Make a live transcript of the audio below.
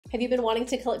Have you been wanting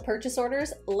to collect purchase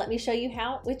orders? Let me show you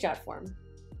how with Jotform.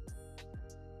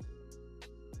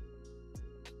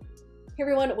 Hey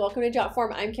everyone, welcome to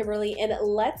Jotform. I'm Kimberly, and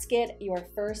let's get your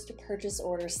first purchase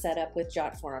order set up with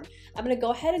Jotform. I'm going to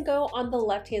go ahead and go on the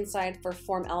left-hand side for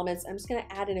form elements. I'm just going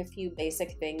to add in a few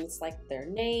basic things like their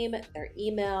name, their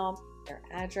email, their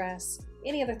address,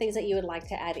 any other things that you would like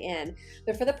to add in.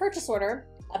 But for the purchase order,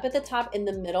 up at the top in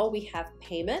the middle, we have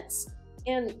payments,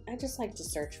 and I just like to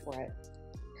search for it.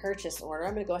 Purchase order.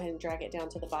 I'm going to go ahead and drag it down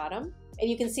to the bottom. And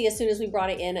you can see as soon as we brought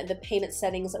it in, the payment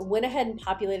settings went ahead and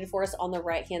populated for us on the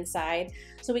right-hand side.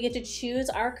 So we get to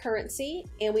choose our currency,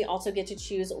 and we also get to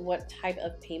choose what type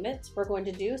of payment we're going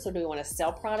to do. So do we want to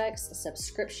sell products,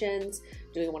 subscriptions?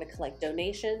 Do we want to collect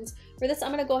donations? For this,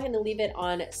 I'm going to go ahead and leave it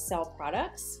on sell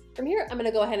products. From here, I'm going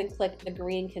to go ahead and click the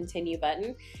green continue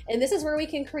button. And this is where we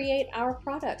can create our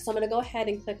product. So I'm going to go ahead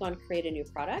and click on create a new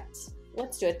product.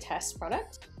 Let's do a test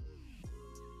product.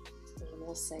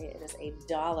 We'll say it is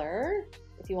 $1.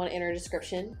 If you want to enter a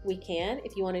description, we can.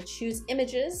 If you want to choose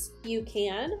images, you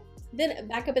can. Then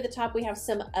back up at the top, we have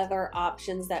some other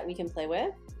options that we can play with.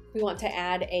 We want to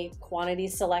add a quantity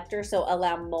selector, so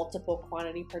allow multiple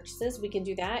quantity purchases. We can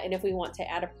do that. And if we want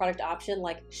to add a product option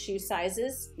like shoe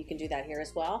sizes, you can do that here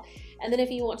as well. And then if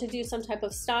you want to do some type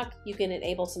of stock, you can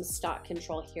enable some stock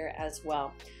control here as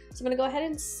well. So I'm going to go ahead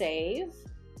and save.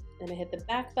 I'm going to hit the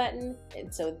back button,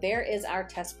 and so there is our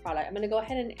test product. I'm going to go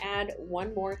ahead and add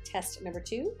one more test number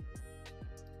 2.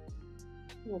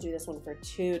 We'll do this one for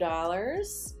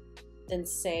 $2, then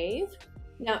save.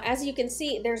 Now, as you can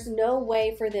see, there's no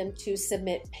way for them to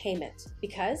submit payment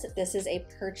because this is a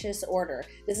purchase order.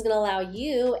 This is going to allow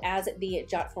you as the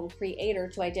Jotform creator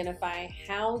to identify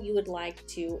how you would like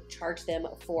to charge them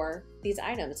for these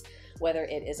items. Whether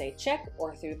it is a check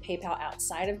or through PayPal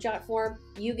outside of Jotform,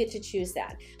 you get to choose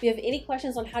that. If you have any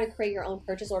questions on how to create your own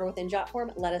purchase order within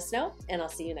Jotform, let us know, and I'll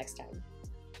see you next time.